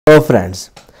Hello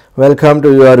friends, welcome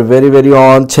to your very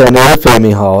own channel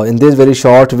Femi How. In this very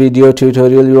short video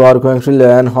tutorial you are going to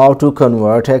learn how to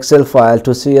convert Excel file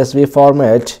to CSV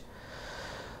format.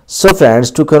 So friends,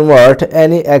 to convert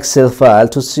any Excel file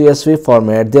to CSV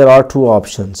format there are two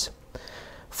options.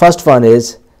 First one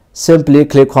is simply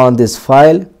click on this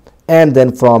file and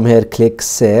then from here click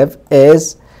Save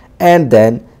As and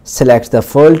then select the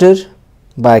folder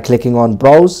by clicking on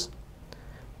Browse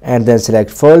and then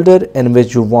select folder in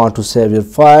which you want to save your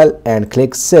file and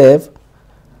click Save.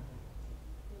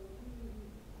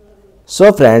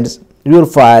 So friends, your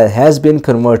file has been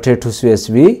converted to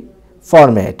CSV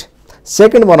format.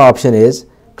 Second one option is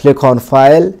click on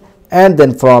File and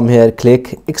then from here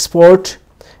click Export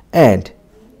and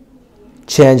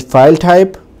change file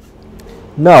type.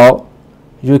 Now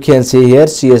you can see here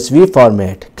CSV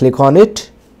format. Click on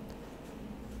it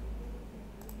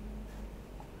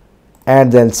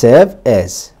and then Save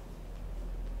As.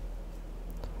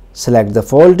 Select the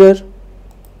folder,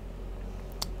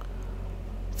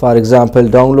 for example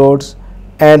downloads,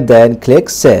 and then click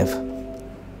Save.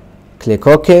 Click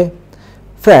OK.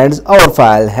 Friends, our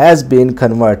file has been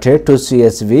converted to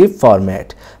CSV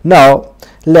format. Now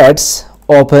let's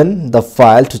open the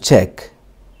file to check.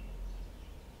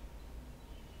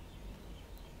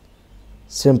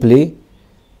 Simply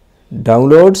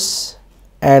downloads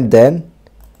and then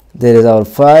there is our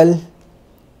file.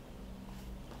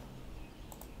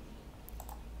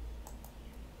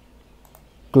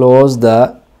 Close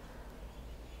the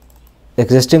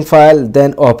existing file,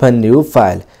 then open new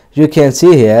file. You can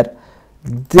see here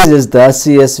this is the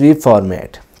CSV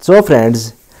format. So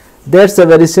friends, that's a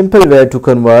very simple way to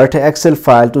convert Excel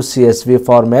file to CSV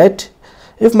format.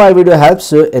 If my video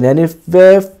helps you in any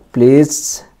way,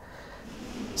 please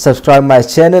subscribe my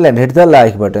channel and hit the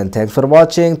like button. Thanks for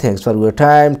watching. Thanks for your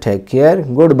time. Take care.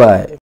 Goodbye.